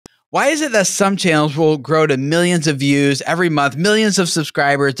Why is it that some channels will grow to millions of views every month, millions of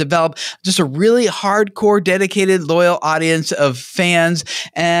subscribers, develop just a really hardcore, dedicated, loyal audience of fans,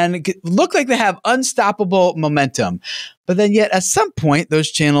 and look like they have unstoppable momentum? But then yet at some point,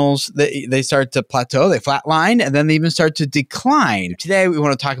 those channels, they start to plateau, they flatline, and then they even start to decline. Today, we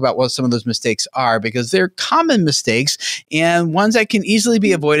want to talk about what some of those mistakes are, because they're common mistakes and ones that can easily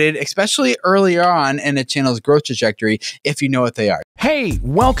be avoided, especially earlier on in a channel's growth trajectory, if you know what they are. Hey,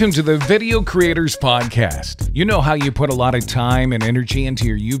 welcome to the Video Creators Podcast. You know how you put a lot of time and energy into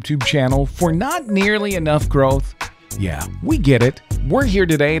your YouTube channel for not nearly enough growth? Yeah, we get it. We're here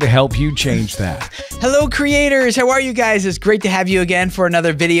today to help you change that. Hello, creators. How are you guys? It's great to have you again for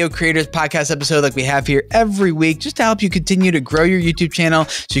another Video Creators Podcast episode like we have here every week, just to help you continue to grow your YouTube channel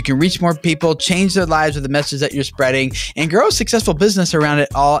so you can reach more people, change their lives with the message that you're spreading, and grow a successful business around it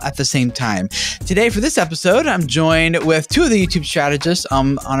all at the same time. Today, for this episode, I'm joined with two of the YouTube strategists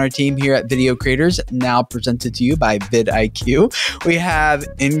on our team here at Video Creators, now presented to you by vidIQ. We have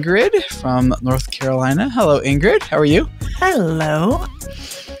Ingrid from North Carolina. Hello, Ingrid. How are you? Hello.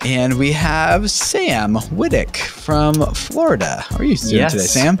 And we have Sam Whittick from Florida. How are you doing today,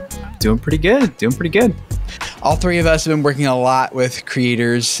 Sam? Doing pretty good. All three of us have been working a lot with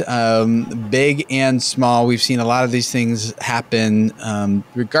creators, big and small. We've seen a lot of these things happen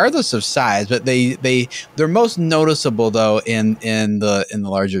regardless of size, but they're most noticeable though in the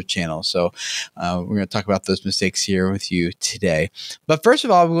larger channels. So we're going to talk about those mistakes here with you today. But first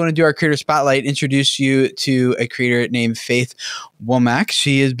of all, we want to do our creator spotlight, introduce you to a creator named Faith Womack.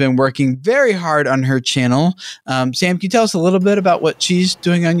 She has been working very hard on her channel. Sam, can you tell us a little bit about what she's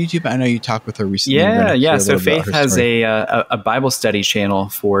doing on YouTube? I know you talked with her recently. Yeah. So Faith has a Bible study channel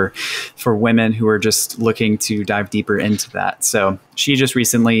for women who are just looking to dive deeper into that. So she just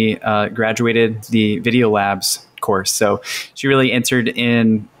recently graduated the Video Labs course. So she really entered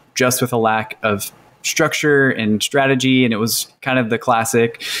in just with a lack of structure and strategy. And it was kind of the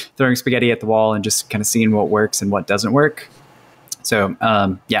classic throwing spaghetti at the wall and just kind of seeing what works and what doesn't work. So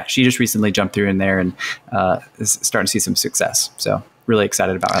yeah, she just recently jumped through in there and is starting to see some success. So really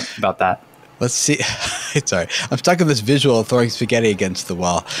excited about that. Let's see. Sorry, I'm stuck in this visual of throwing spaghetti against the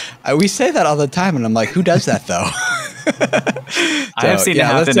wall. We say that all the time, and I'm like, who does that though? I have seen it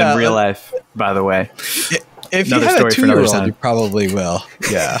happen in real life, by the way. If you have a 2-year-old, you probably will.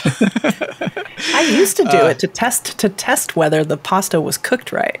 Yeah. I used to do it to test whether the pasta was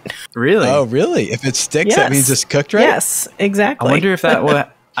cooked right. Really? Oh, really? If it sticks, that means it's cooked right? Yes, exactly. I wonder if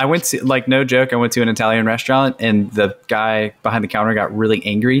that I went to, like, no joke, I went to an Italian restaurant and the guy behind the counter got really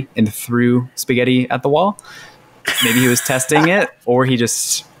angry and threw spaghetti at the wall. Maybe he was testing it, or he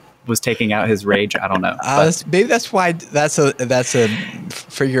just was taking out his rage. I don't know. Maybe that's why that's a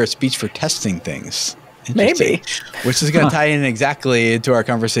figure of speech for testing things. Maybe. Which is going to tie in exactly into our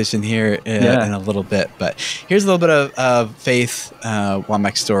conversation here in a little bit. But here's a little bit of Faith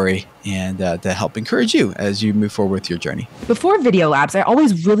Womack's story, and to help encourage you as you move forward with your journey. Before Video Labs, I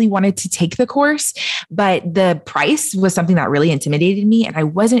always really wanted to take the course, but the price was something that really intimidated me. And I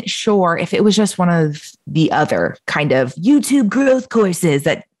wasn't sure if it was just one of the other kind of YouTube growth courses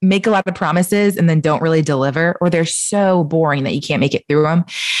that make a lot of promises and then don't really deliver, or they're so boring that you can't make it through them.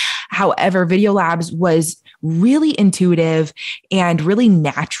 However, Video Labs was really intuitive and really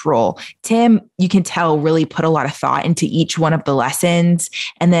natural. Tim, you can tell, really put a lot of thought into each one of the lessons.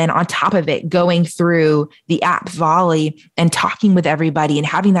 And then on top of it, going through the app Volley and talking with everybody and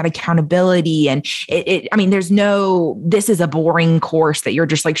having that accountability. And I mean, this is a boring course that you're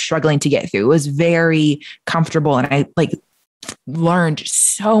just like struggling to get through. It was very comfortable. And I learned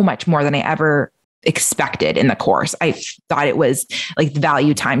so much more than I ever expected in the course. I thought it was like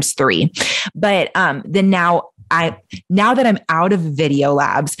value times 3. But then now that I'm out of Video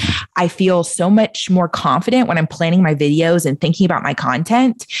Labs, I feel so much more confident when I'm planning my videos and thinking about my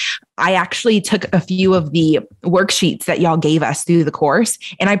content. I actually took a few of the worksheets that y'all gave us through the course,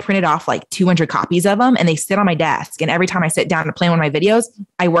 and I printed off like 200 copies of them, and they sit on my desk. And every time I sit down to plan one of my videos,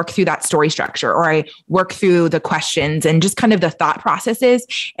 I work through that story structure, or I work through the questions and just kind of the thought processes.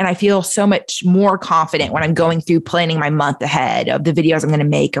 And I feel so much more confident when I'm going through planning my month ahead of the videos I'm going to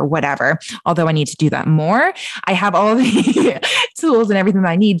make or whatever. Although I need to do that more. I have all the tools and everything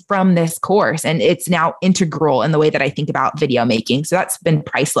that I need from this course, and it's now integral in the way that I think about video making. So that's been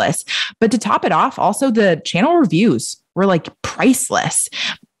priceless. But to top it off, also the channel reviews were like priceless.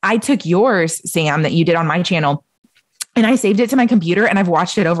 I took yours, Sam, that you did on my channel, and I saved it to my computer, and I've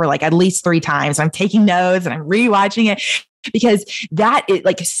watched it over like at least 3 times. I'm taking notes and I'm rewatching it. because that is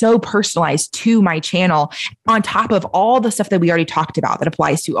like so personalized to my channel on top of all the stuff that we already talked about that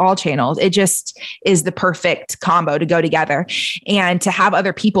applies to all channels. It just is the perfect combo to go together. And to have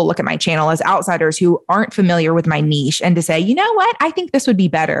other people look at my channel as outsiders who aren't familiar with my niche and to say, you know what, I think this would be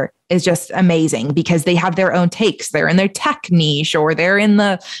better, is just amazing, because they have their own takes. They're in their tech niche, or they're in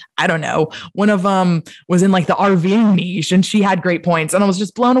the, I don't know, one of them was in like the RV niche and she had great points, and I was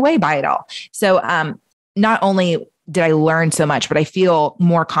just blown away by it all. So not only did I learn so much, but I feel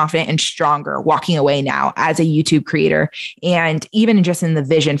more confident and stronger walking away now as a YouTube creator, and even just in the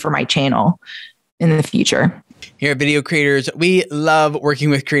vision for my channel in the future. Here at Video Creators, we love working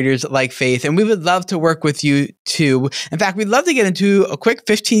with creators like Faith, and we would love to work with you too. In fact, we'd love to get into a quick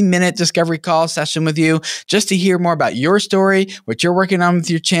 15-minute discovery call session with you just to hear more about your story, what you're working on with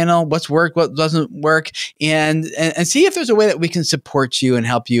your channel, what's worked, what doesn't work, and see if there's a way that we can support you and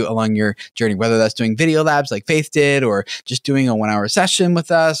help you along your journey, whether that's doing video labs like Faith did, or just doing a 1-hour session with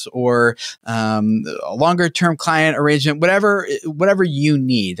us, or a longer-term client arrangement, whatever you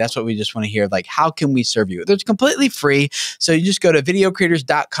need. That's what we just want to hear. Like, how can we serve you? It's completely free. So you just go to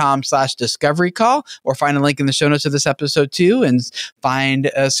videocreators.com/discovery call, or find a link in the show notes of this episode too, and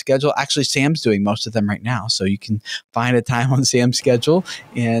find a schedule. Actually, Sam's doing most of them right now. So you can find a time on Sam's schedule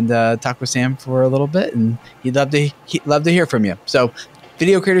and talk with Sam for a little bit, and he'd love to hear from you. So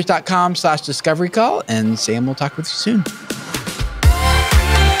videocreators.com/discovery call, and Sam will talk with you soon.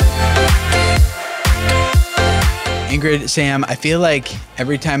 Ingrid, Sam, I feel like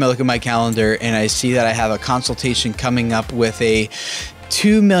every time I look at my calendar and I see that I have a consultation coming up with a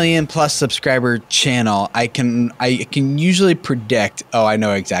 2 million plus subscriber channel, I can usually predict, oh, I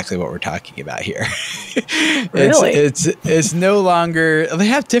know exactly what we're talking about here. Really? It's no longer, they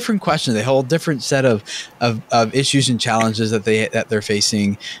have different questions. They hold different set of issues and challenges that they're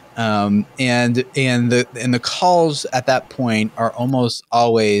facing. And the calls at that point are almost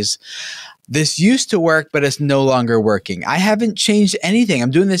always, this used to work, but it's no longer working. I haven't changed anything.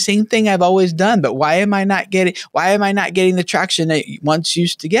 I'm doing the same thing I've always done, but why am I not getting the traction that you once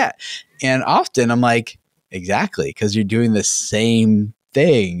used to get? And often I'm like, exactly, because you're doing the same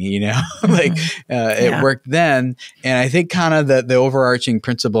thing, like it worked then. And I think kind of the overarching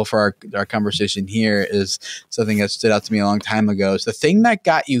principle for our conversation here is something that stood out to me a long time ago. Is the thing that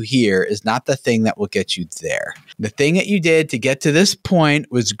got you here is not the thing that will get you there. The thing that you did to get to this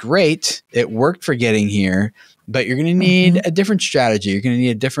point was great. It worked for getting here, but you're going to need a different strategy. You're going to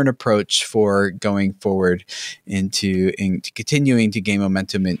need a different approach for going forward into continuing to gain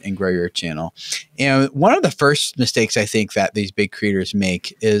momentum and grow your channel. And one of the first mistakes I think that these big creators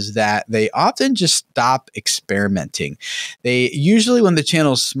make is that they often just stop experimenting. They usually, when the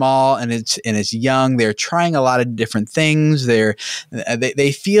channel is small and it's young, they're trying a lot of different things. They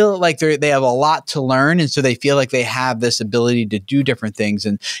feel like they have a lot to learn, and so they feel like they have this ability to do different things.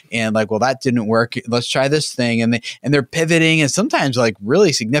 And like, well, that didn't work. Let's try this thing. And they're pivoting, and sometimes like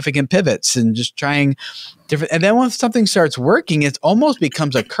really significant pivots, and just trying different. And then when something starts working, it almost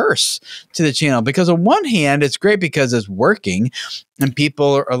becomes a curse to the channel, because on one hand, it's great because it's working, and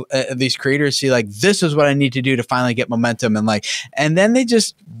people these creators see like, this is what I need to do to finally get momentum, and then they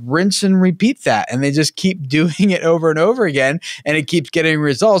just rinse and repeat that, and they just keep doing it over and over again, and it keeps getting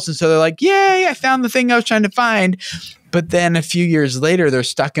results. And so they're like, yay, I found the thing I was trying to find. But then a few years later, they're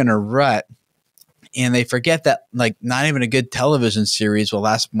stuck in a rut. And they forget that like not even a good television series will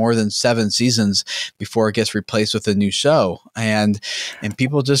last more than 7 seasons before it gets replaced with a new show. And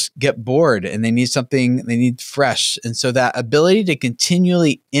people just get bored, and they need something, they need fresh. And so that ability to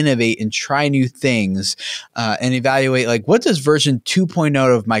continually innovate and try new things and evaluate, like, what does version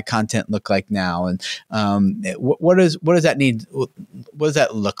 2.0 of my content look like now? And what does that need? What does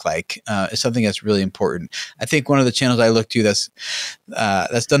that look like? Is something that's really important. I think one of the channels I look to that's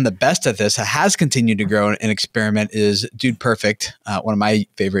done the best at this, has continued to grow and experiment, is Dude Perfect, one of my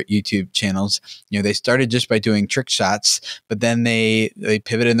favorite YouTube channels. They started just by doing trick shots, but then they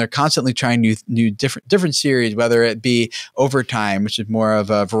pivoted, and they're constantly trying new different series, whether it be Overtime, which is more of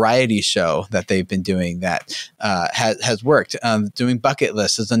a variety show that they've been doing that has worked. Doing Bucket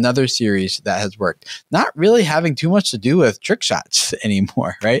List is another series that has worked. Not really having too much to do with trick shots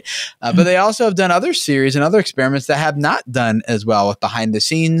anymore, right? But they also have done other series and other experiments that have not done as well, with behind the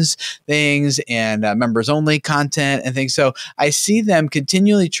scenes things and members only content and things. So I see them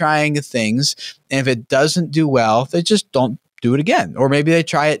continually trying things, and if it doesn't do well, they just don't do it again. Or maybe they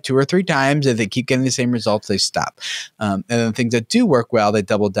try it 2 or 3 times, and they keep getting the same results, they stop. And then things that do work well, they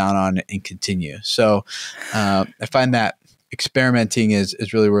double down on it and continue. So I find that experimenting is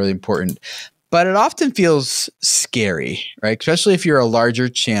really, really important. But it often feels scary, right? Especially if you're a larger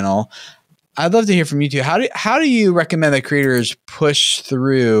channel. I'd love to hear from you too. How do you recommend that creators push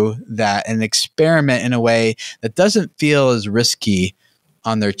through that and experiment in a way that doesn't feel as risky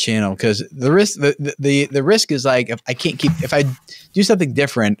on their channel? Because the risk is like, if I do something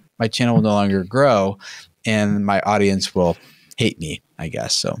different, my channel will no longer grow and my audience will hate me, I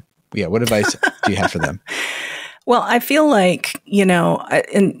guess. So yeah, what advice do you have for them? Well, I feel like,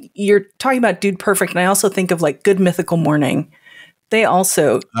 and you're talking about Dude Perfect, and I also think of like Good Mythical Morning. They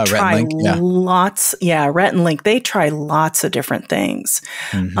also try lots. Yeah, Rhett and Link. They try lots of different things.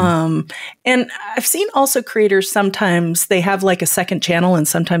 Mm-hmm. And I've seen also creators, sometimes they have like a second channel and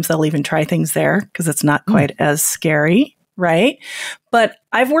sometimes they'll even try things there because it's not quite as scary. Right. But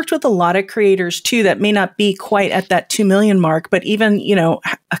I've worked with a lot of creators too that may not be quite at that 2 million mark, but even,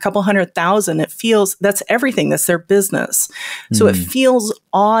 a couple 100,000, it feels that's everything. That's their business. So it feels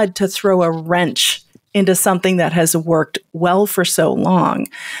odd to throw a wrench into something that has worked well for so long.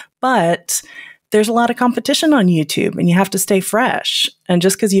 But there's a lot of competition on YouTube and you have to stay fresh. And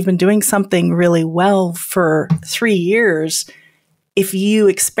just because you've been doing something really well for 3 years, if you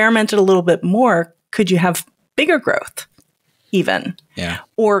experimented a little bit more, could you have bigger growth even? Yeah.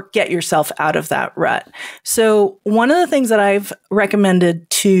 Or get yourself out of that rut. So one of the things that I've recommended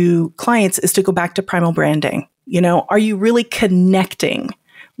to clients is to go back to primal branding. Are you really connecting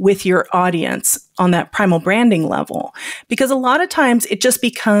with your audience on that primal branding level? Because a lot of times it just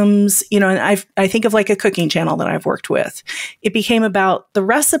becomes, and I think of like a cooking channel that I've worked with. It became about the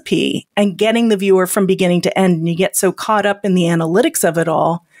recipe and getting the viewer from beginning to end. And you get so caught up in the analytics of it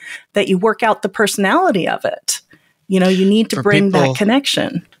all that you work out the personality of it. You need to bring that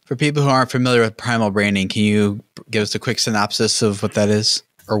connection. For people who aren't familiar with primal branding, can you give us a quick synopsis of what that is?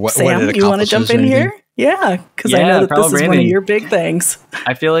 Or what it accomplishes? You want to jump in here? Yeah, because I know that this is one of your big things.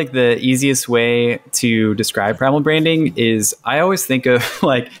 I feel like the easiest way to describe primal branding is, I always think of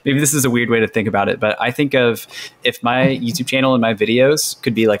like, maybe this is a weird way to think about it, but I think of if my YouTube channel and my videos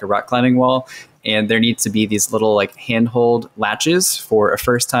could be like a rock climbing wall, and there needs to be these little like handhold latches for a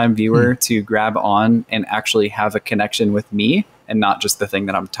first time viewer to grab on and actually have a connection with me and not just the thing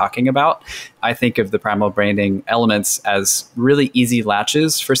that I'm talking about. I think of the primal branding elements as really easy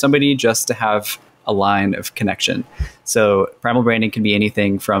latches for somebody just to have a line of connection. So primal branding can be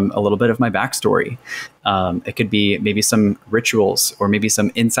anything from a little bit of my backstory. It could be maybe some rituals or maybe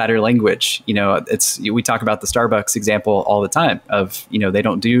some insider language. We talk about the Starbucks example all the time of, they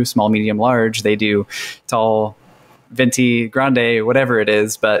don't do small, medium, large. They do tall, venti, grande, whatever it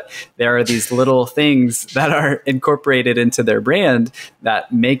is. But there are these little things that are incorporated into their brand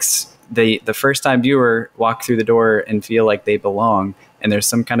that makes the first time viewer walk through the door and feel like they belong. And there's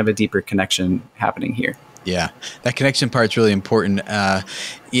some kind of a deeper connection happening here. Yeah, that connection part's really important. Not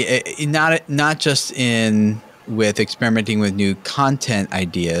just with experimenting with new content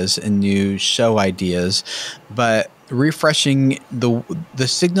ideas and new show ideas, but refreshing the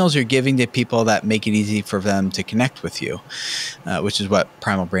signals you're giving to people that make it easy for them to connect with you, which is what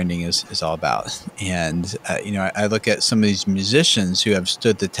primal branding is all about. And I look at some of these musicians who have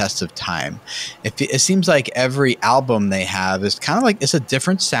stood the test of time. It seems like every album they have is kind of like, it's a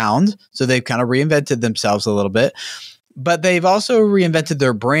different sound, so they've kind of reinvented themselves a little bit. But they've also reinvented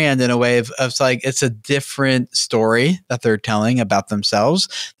their brand in a way of like, it's a different story that they're telling about themselves.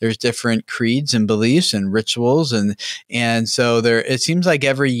 There's different creeds and beliefs and rituals. And so it seems like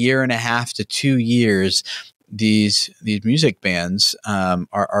every 1.5 to 2 years, these music bands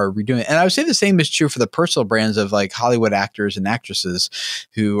are redoing it. And I would say the same is true for the personal brands of like Hollywood actors and actresses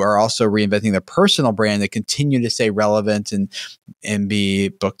who are also reinventing their personal brand to continue to stay relevant and be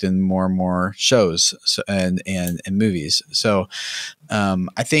booked in more and more shows and movies. So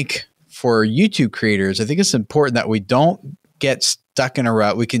I think for YouTube creators, I think it's important that we don't get stuck in a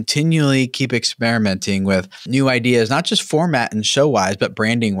rut. We continually keep experimenting with new ideas, not just format and show wise, but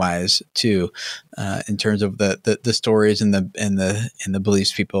branding wise too, in terms of the stories and the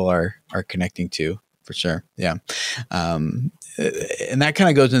beliefs people are connecting to, for sure. Yeah. And that kind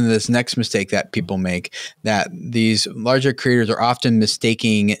of goes into this next mistake that people make, that these larger creators are often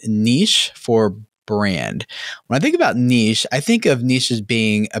mistaking niche for brand. When I think about niche, I think of niche as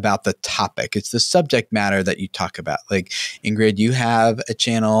being about the topic. It's the subject matter that you talk about. Like, Ingrid, you have a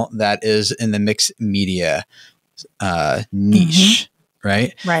channel that is in the mixed media niche,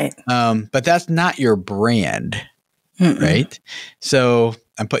 right? Right. But that's not your brand, right? So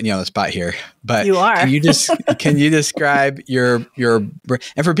I'm putting you on the spot here, but you are. Can you describe your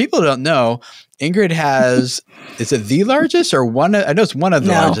and for people who don't know, Ingrid is it the largest or one? I know it's one of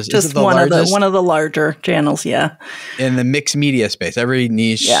the largest. Just is it the one largest? One of the larger channels. Yeah. In the mixed media space, every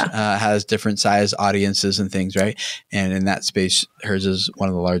niche has different size audiences and things, right? And in that space, hers is one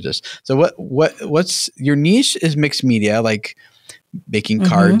of the largest. So what's your niche is mixed media, like making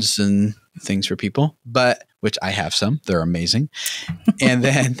cards and things for people, but which I have some, they're amazing. And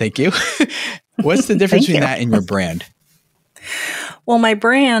then thank you. What's the difference between that and your brand? Well, my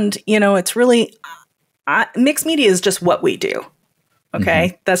brand, it's really mixed media is just what we do.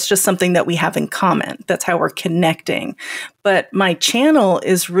 Okay. That's just something that we have in common. That's how we're connecting. But my channel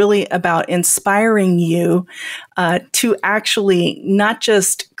is really about inspiring you to actually not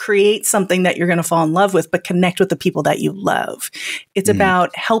just create something that you're going to fall in love with, but connect with the people that you love. It's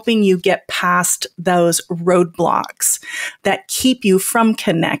about helping you get past those roadblocks that keep you from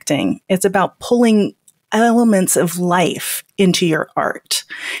connecting. It's about pulling elements of life into your art.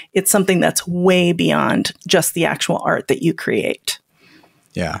 It's something that's way beyond just the actual art that you create.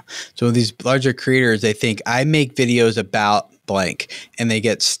 Yeah. So these larger creators, they think I make videos about blank and they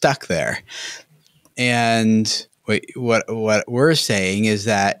get stuck there. And what we're saying is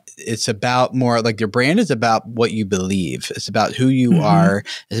that it's about more like your brand is about what you believe. It's about who you are.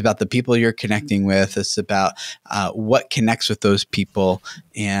 It's about the people you're connecting with. It's about what connects with those people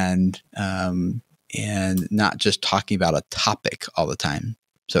and not just talking about a topic all the time,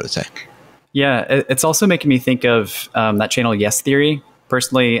 so to say. Yeah. It's also making me think of that channel, Yes Theory.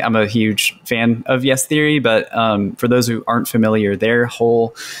 Personally, I'm a huge fan of Yes Theory, but for those who aren't familiar, their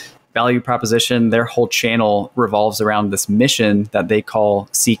whole value proposition, their whole channel revolves around this mission that they call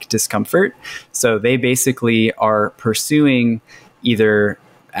Seek Discomfort. So they basically are pursuing either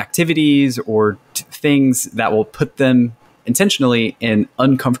activities or things that will put them intentionally in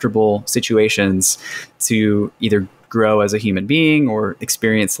uncomfortable situations to either grow as a human being or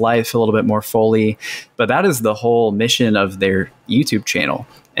experience life a little bit more fully. But that is the whole mission of their YouTube channel.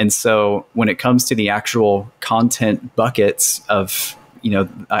 And so when it comes to the actual content buckets of,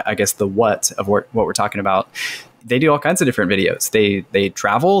 I guess the what of what we're talking about, they do all kinds of different videos. They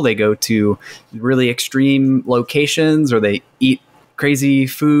travel, they go to really extreme locations, or they eat crazy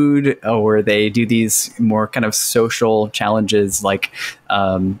food, or they do these more kind of social challenges like,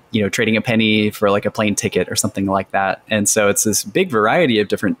 trading a penny for like a plane ticket or something like that. And so it's this big variety of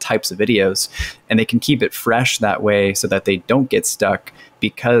different types of videos, and they can keep it fresh that way so that they don't get stuck.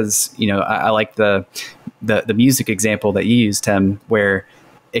 Because, I like the music example that you used, Tim, where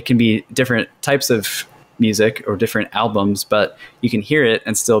it can be different types of music or different albums, but you can hear it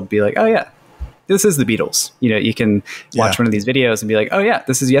and still be like, oh yeah, this is the Beatles. You can watch one of these videos and be like, oh yeah,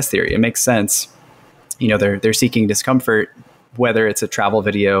 this is Yes Theory. It makes sense. They're seeking discomfort, whether it's a travel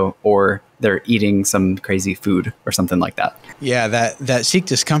video or they're eating some crazy food or something like that. Yeah, that seek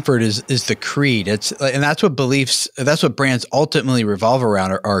discomfort is the creed. And that's what beliefs, that's what brands ultimately revolve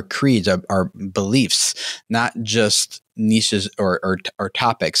around, are creeds, are beliefs, not just niches or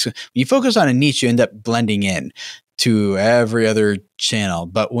topics. When you focus on a niche, you end up blending in to every other channel.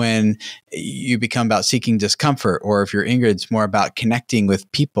 But when you become about seeking discomfort, or if you're Ingrid, it's more about connecting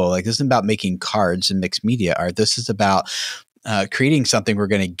with people. Like, this isn't about making cards and mixed media art. This is about creating something we're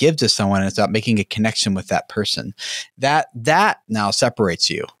going to give to someone. It's about making a connection with that person. That now separates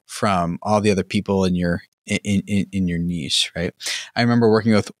you from all the other people in your niche, right? I remember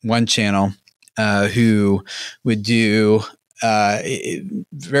working with one channel who would do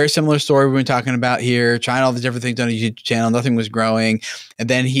very similar story we've been talking about here, trying all the different things on a YouTube channel. Nothing was growing. And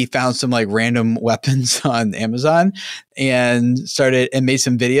then he found some like random weapons on Amazon and made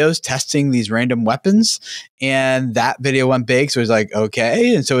some videos testing these random weapons. And that video went big. So he's like,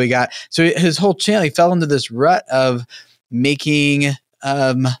 okay. And so his whole channel, he fell into this rut of making,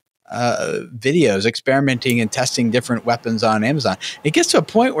 videos, experimenting and testing different weapons on Amazon. It gets to a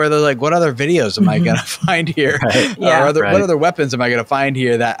point where they're like, what other videos am I going to find here? Right. What other weapons am I going to find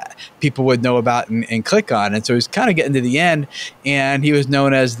here that people would know about and click on? And so he's kind of getting to the end, and he was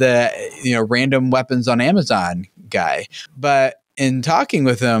known as the, random weapons on Amazon guy. But in talking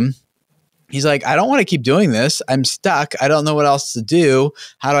with him, he's like, I don't want to keep doing this. I'm stuck. I don't know what else to do.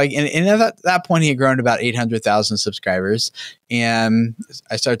 How do I? And at that point, he had grown to about 800,000 subscribers. And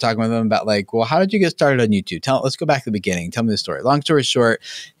I started talking with him about like, well, how did you get started on YouTube? Let's go back to the beginning. Tell me the story. Long story short,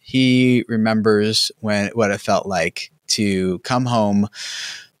 he remembers what it felt like to come home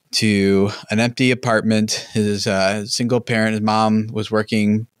to an empty apartment. His single parent, his mom was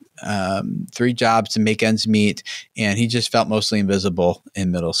working 3 jobs to make ends meet, and he just felt mostly invisible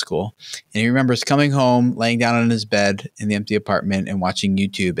in middle school. And he remembers coming home, laying down on his bed in the empty apartment and watching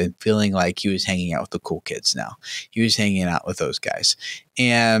YouTube and feeling like he was hanging out with the cool kids now. He was hanging out with those guys.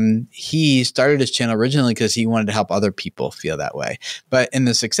 And he started his channel originally because he wanted to help other people feel that way. But in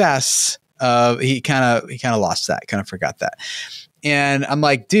the success, he kind of lost that, kind of forgot that. And I'm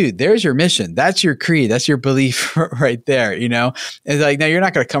like, dude, there's your mission. That's your creed. That's your belief right there. You know, it's like, now you're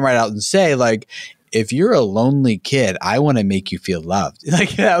not going to come right out and say like, if you're a lonely kid, I want to make you feel loved.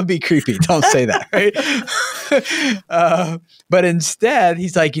 Like, that would be creepy. Don't say that. Right. But instead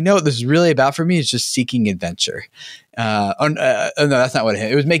he's like, you know what this is really about for me is just seeking adventure. No, that's not what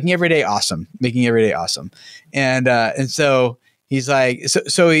it was. Making every day awesome, making every day awesome. And so he's like,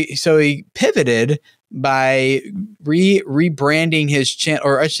 so he pivoted by rebranding his channel,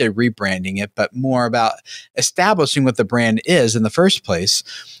 or I should say rebranding it, but more about establishing what the brand is in the first place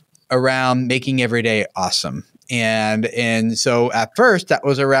around making every day awesome. And so at first that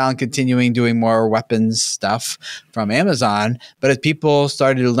was around continuing doing more weapons stuff from Amazon. But as people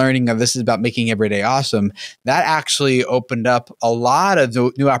started learning that this is about making every day awesome, that actually opened up a lot of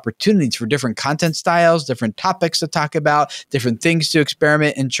new opportunities for different content styles, different topics to talk about, different things to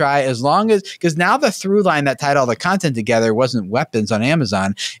experiment and try, as long as, because now the through line that tied all the content together wasn't weapons on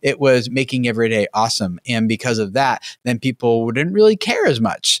Amazon, it was making every day awesome. And because of that, then people didn't really care as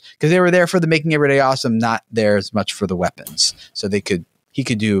much because they were there for the making every day awesome, not there as much for the weapons. So he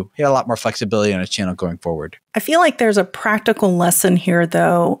had a lot more flexibility on his channel going forward. I feel like there's a practical lesson here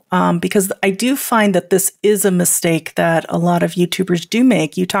though, because I do find that this is a mistake that a lot of YouTubers do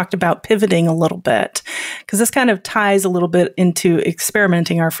make. You talked about pivoting a little bit, because this kind of ties a little bit into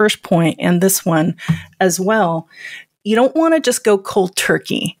experimenting, our first point, and this one as well. You don't want to just go cold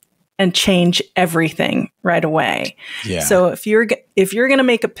turkey and change everything right away. Yeah. So if you're going to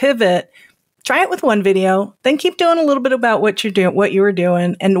make a pivot, try it with one video, then keep doing a little bit about what you were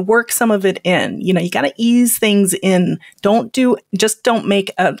doing, and work some of it in. You know, you got to ease things in. Don't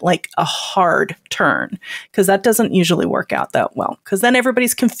make a hard turn, because that doesn't usually work out that well, because then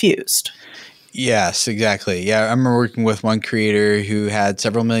everybody's confused. Yes, exactly. Yeah, I remember working with one creator who had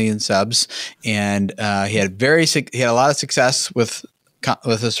several million subs, and he had a lot of success with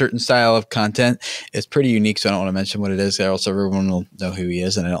a certain style of content. It's pretty unique, so I don't want to mention what it is. Also, everyone will know who he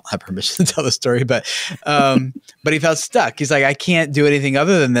is, and I don't have permission to tell the story. But he felt stuck. He's like, I can't do anything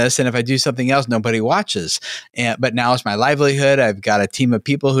other than this, and if I do something else, nobody watches. But now it's my livelihood. I've got a team of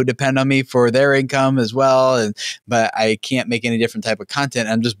people who depend on me for their income as well, but I can't make any different type of content.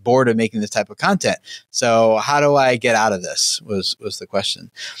 I'm just bored of making this type of content. So how do I get out of this? Was the question.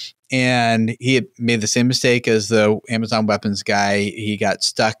 And he had made the same mistake as the Amazon weapons guy. He got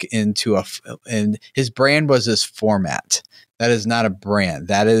stuck into and his brand was his format. That is not a brand.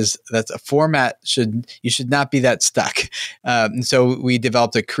 That's a format. You should not be that stuck. And so we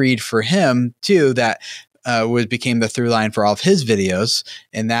developed a creed for him too that became the through line for all of his videos,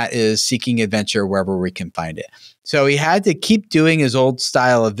 and that is seeking adventure wherever we can find it. So he had to keep doing his old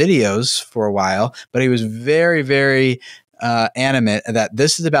style of videos for a while, but he was very, very animate that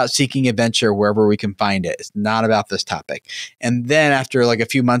this is about seeking adventure wherever we can find it. It's not about this topic. And then after like a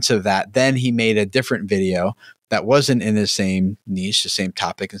few months of that, then he made a different video that wasn't in the same niche, the same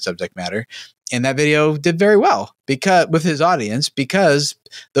topic and subject matter. And that video did very well with his audience, because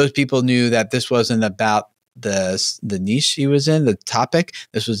those people knew that this wasn't about the niche he was in, the topic.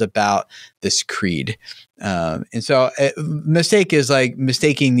 This was about this creed. And so mistake is like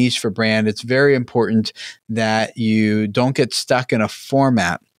mistaking niche for brand. It's very important that you don't get stuck in a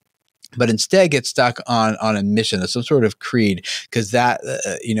format, but instead get stuck on a mission, some sort of creed, because that,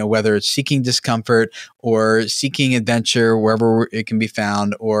 whether it's seeking discomfort or seeking adventure wherever it can be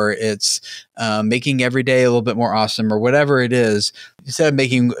found, or it's making every day a little bit more awesome, or whatever it is, instead of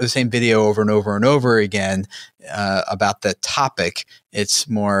making the same video over and over and over again about the topic, it's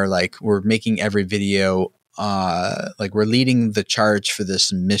more like we're making every video like we're leading the charge for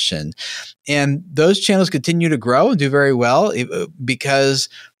this mission. And those channels continue to grow and do very well because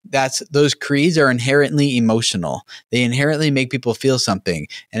those creeds are inherently emotional. They inherently make people feel something,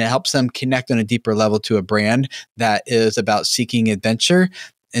 and it helps them connect on a deeper level to a brand that is about seeking adventure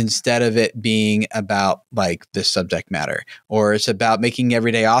instead of it being about like this subject matter, or it's about making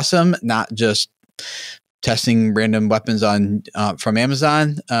every day awesome, not just testing random weapons from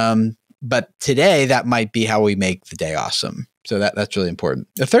Amazon. But today that might be how we make the day awesome. So that's really important.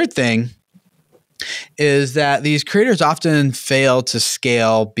 The third thing is that these creators often fail to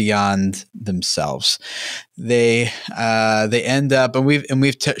scale beyond themselves. They end up, and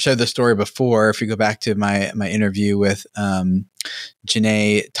we've shared the story before. If you go back to my interview with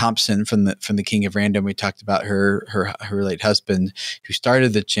Janae Thompson from the King of Random. We talked about her late husband who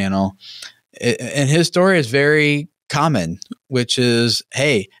started the channel, and his story is very common, which is,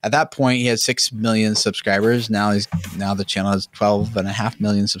 hey, at that point he had 6 million subscribers. Now the channel has 12.5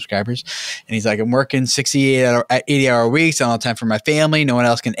 million subscribers. And he's like, I'm working 80-hour weeks. I don't have time for my family. No one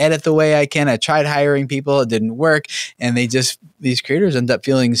else can edit the way I can. I tried hiring people. It didn't work. And these creators end up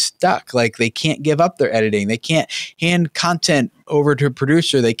feeling stuck. Like they can't give up their editing. They can't hand content over to a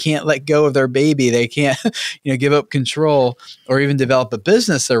producer. They can't let go of their baby. They can't, give up control or even develop a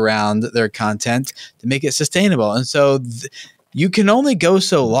business around their content to make it sustainable. And so you can only go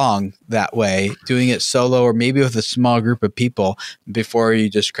so long that way, doing it solo or maybe with a small group of people before you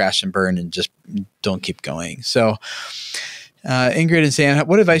just crash and burn and just don't keep going. So Ingrid and Sam,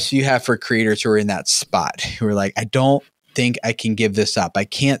 what advice do you have for creators who are in that spot, who are like, I don't think I can give this up. I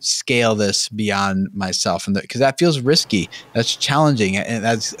can't scale this beyond myself. And because that feels risky, that's challenging, and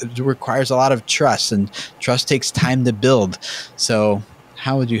it requires a lot of trust, and trust takes time to build. So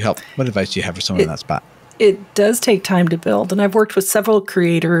how would you help? What advice do you have for someone in that spot? It does take time to build. And I've worked with several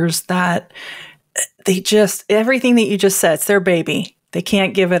creators that everything that you just said, it's their baby. They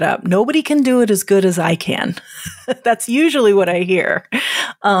can't give it up. Nobody can do it as good as I can. That's usually what I hear.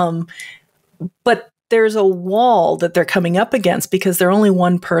 But there's a wall that they're coming up against because they're only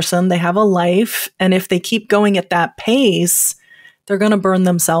one person. They have a life. And if they keep going at that pace, they're going to burn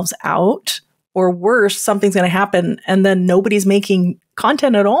themselves out, or worse, something's going to happen and then nobody's making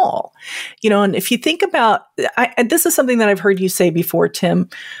content at all. And if you think about, this is something that I've heard you say before, Tim,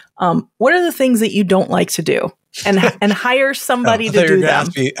 what are the things that you don't like to do? And hire somebody to do them.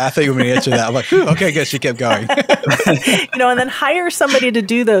 I thought you were going to answer that. I'm like, okay, good. She kept going. And then hire somebody to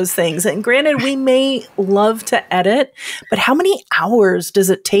do those things. And granted, we may love to edit, but how many hours does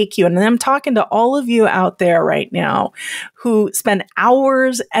it take you? And I'm talking to all of you out there right now who spend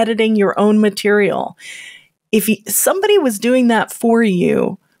hours editing your own material. If somebody was doing that for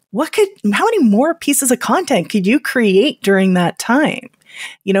you, how many more pieces of content could you create during that time?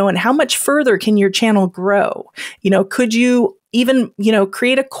 And how much further can your channel grow? Could you even,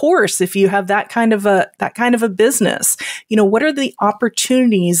 create a course if you have that kind of a business? What are the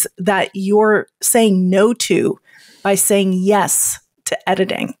opportunities that you're saying no to by saying yes to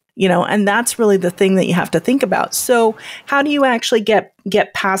editing? And that's really the thing that you have to think about. So how do you actually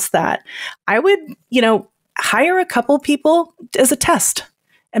get past that? I would, hire a couple people as a test.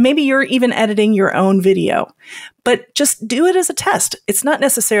 And maybe you're even editing your own video, but just do it as a test. It's not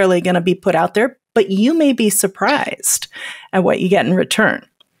necessarily going to be put out there, but you may be surprised at what you get in return.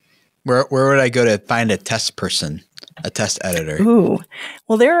 Where would I go to find a test person, a test editor? Ooh,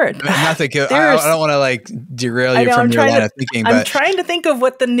 well, there are. I don't want to derail you from your line of thinking. I'm trying to think of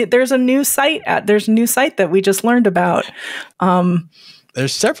what there's a new site that we just learned about.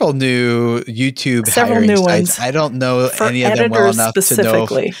 There's several new YouTube hiring sites. I don't know any of them well enough to know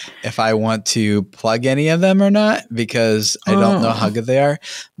if I want to plug any of them or not, because I don't know how good they are.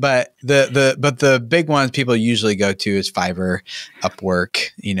 But the big ones people usually go to is Fiverr, Upwork,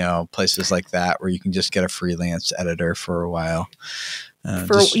 places like that where you can just get a freelance editor for a while.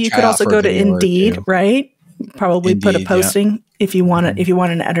 You could also go to Indeed, right? Probably Indeed, put a posting if you want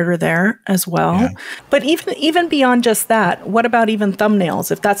an editor there as well. Yeah. But even beyond just that, what about even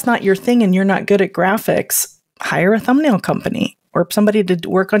thumbnails? If that's not your thing and you're not good at graphics, hire a thumbnail company or somebody to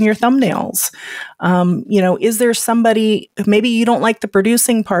work on your thumbnails. Is there somebody, maybe you don't like the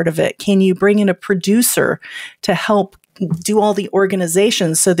producing part of it? Can you bring in a producer to help do all the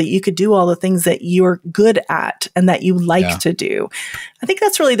organization so that you could do all the things that you're good at and that you like to do? I think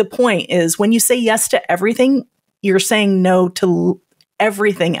that's really the point, is when you say yes to everything, you're saying no to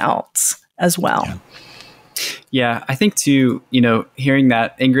everything else as well. Yeah, I think too, hearing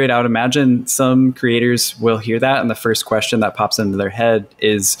that, Ingrid, I would imagine some creators will hear that, and the first question that pops into their head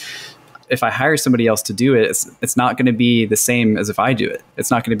is, if I hire somebody else to do it, it's not going to be the same as if I do it.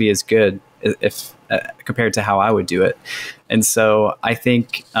 It's not going to be as good if compared to how I would do it. And so I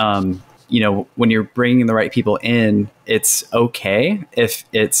think, when you're bringing the right people in, it's okay if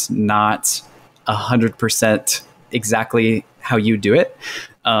it's not 100% exactly how you do it.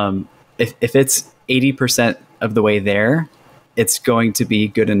 If it's 80% of the way there, it's going to be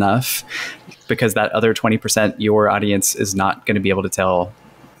good enough, because that other 20%, your audience is not going to be able to tell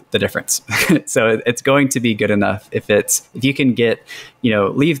the difference. So it's going to be good enough if you can get,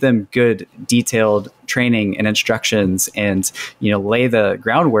 leave them good detailed training and instructions, and, lay the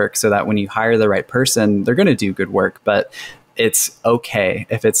groundwork so that when you hire the right person, they're going to do good work. But it's okay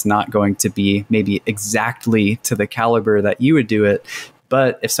if it's not going to be maybe exactly to the caliber that you would do it,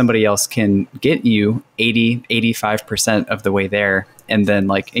 But if somebody else can get you 80-85% of the way there, and then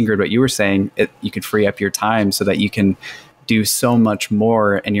like Ingrid, what you were saying, you could free up your time so that you can do so much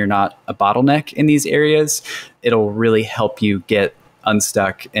more and you're not a bottleneck in these areas, it'll really help you get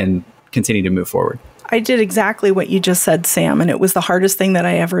unstuck and continue to move forward. I did exactly what you just said, Sam, and it was the hardest thing that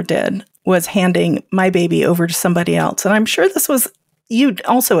I ever did, was handing my baby over to somebody else. And I'm sure this was you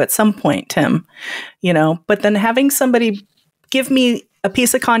also at some point, Tim, you know, but then having somebody give me a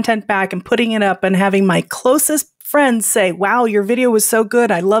piece of content back and putting it up and having my closest friends say, wow, your video was so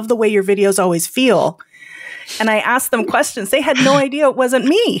good. I love the way your videos always feel. And I asked them questions. They had no idea it wasn't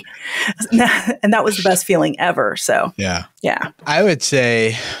me. And that was the best feeling ever. So, yeah. I would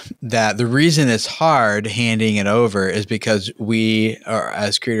say that the reason it's hard handing it over is because we are,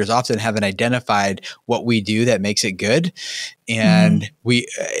 as creators, often haven't identified what we do that makes it good. And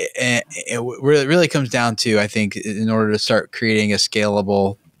it really comes down to, I think, in order to start creating a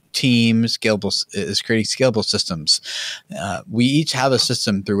scalable team, creating scalable systems. We each have a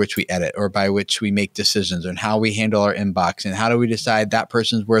system through which we edit or by which we make decisions on how we handle our inbox and how do we decide that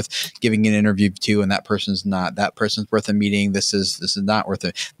person's worth giving an interview to and that person's not. That person's worth a meeting. This is not worth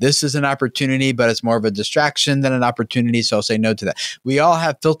it. This is an opportunity, but it's more of a distraction than an opportunity. So I'll say no to that. We all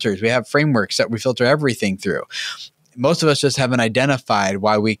have filters. We have frameworks that we filter everything through. Most of us just haven't identified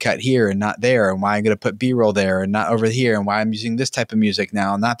why we cut here and not there, and why I'm going to put B-roll there and not over here, and why I'm using this type of music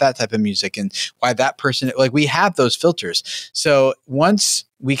now and not that type of music, and why that person, like, we have those filters. So once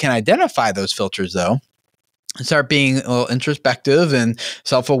we can identify those filters, though, and start being a little introspective and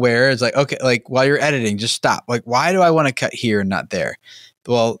self-aware, it's like, okay, like while you're editing, just stop. Like, why do I want to cut here and not there?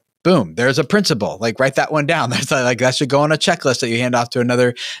 Well, boom, there's a principle. Like, write that one down. That's like that should go on a checklist that you hand off to an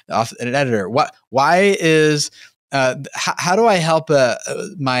editor. Why is how do I help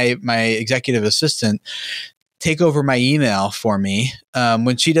my executive assistant take over my email for me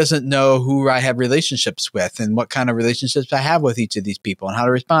when she doesn't know who I have relationships with and what kind of relationships I have with each of these people and how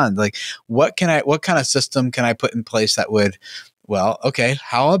to respond? Like, what kind of system can I put in place that would, well, okay,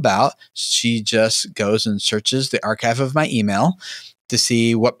 how about she just goes and searches the archive of my email to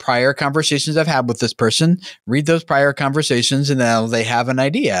see what prior conversations I've had with this person, read those prior conversations, and now they have an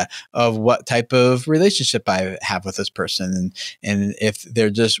idea of what type of relationship I have with this person. And if they're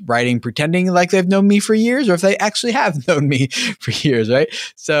just writing, pretending like they've known me for years, or if they actually have known me for years, right?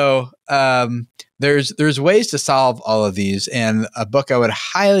 So there's ways to solve all of these. And a book I would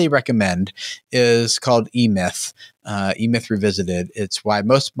highly recommend is called E-Myth, E-Myth Revisited. It's Why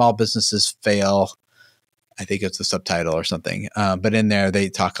Most Small Businesses Fail. I think it's the subtitle or something. But in there, they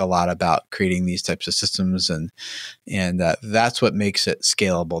talk a lot about creating these types of systems, and that's what makes it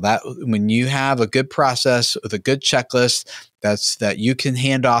scalable. That when you have a good process with a good checklist, that you can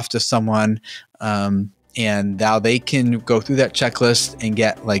hand off to someone, and now they can go through that checklist and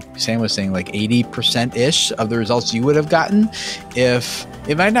get, like Sam was saying, like 80%-ish of the results you would have gotten. If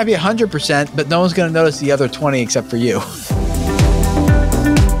it might not be 100%, but no one's going to notice the other 20 except for you.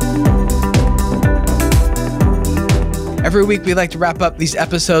 Every week, we like to wrap up these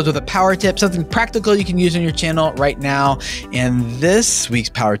episodes with a power tip, something practical you can use on your channel right now. And this week's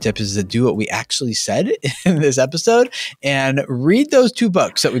power tip is to do what we actually said in this episode and read those two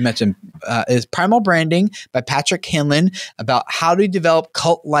books that we mentioned. Is Primal Branding by Patrick Hanlon, about how to develop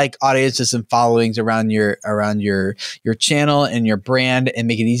cult-like audiences and followings around your channel and your brand and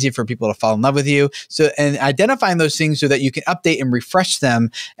make it easy for people to fall in love with you. So, and identifying those things so that you can update and refresh them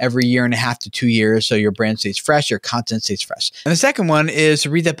every 1.5 to 2 years, so your brand stays fresh, your content stays fresh. And the second one is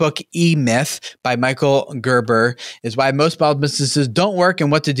to read the book E-Myth by Michael Gerber, is Why Most Small Businesses Don't Work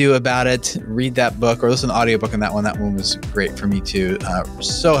and What to Do About It. Read that book or listen to the audiobook on that one. That one was great for me too.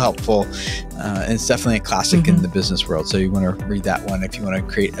 So helpful. And it's definitely a classic in the business world. So you want to read that one if you want to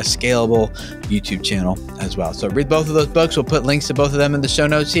create a scalable YouTube channel as well. So read both of those books. We'll put links to both of them in the show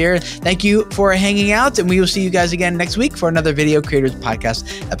notes here. Thank you for hanging out, and we will see you guys again next week for another Video Creators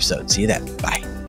Podcast episode. See you then. Bye.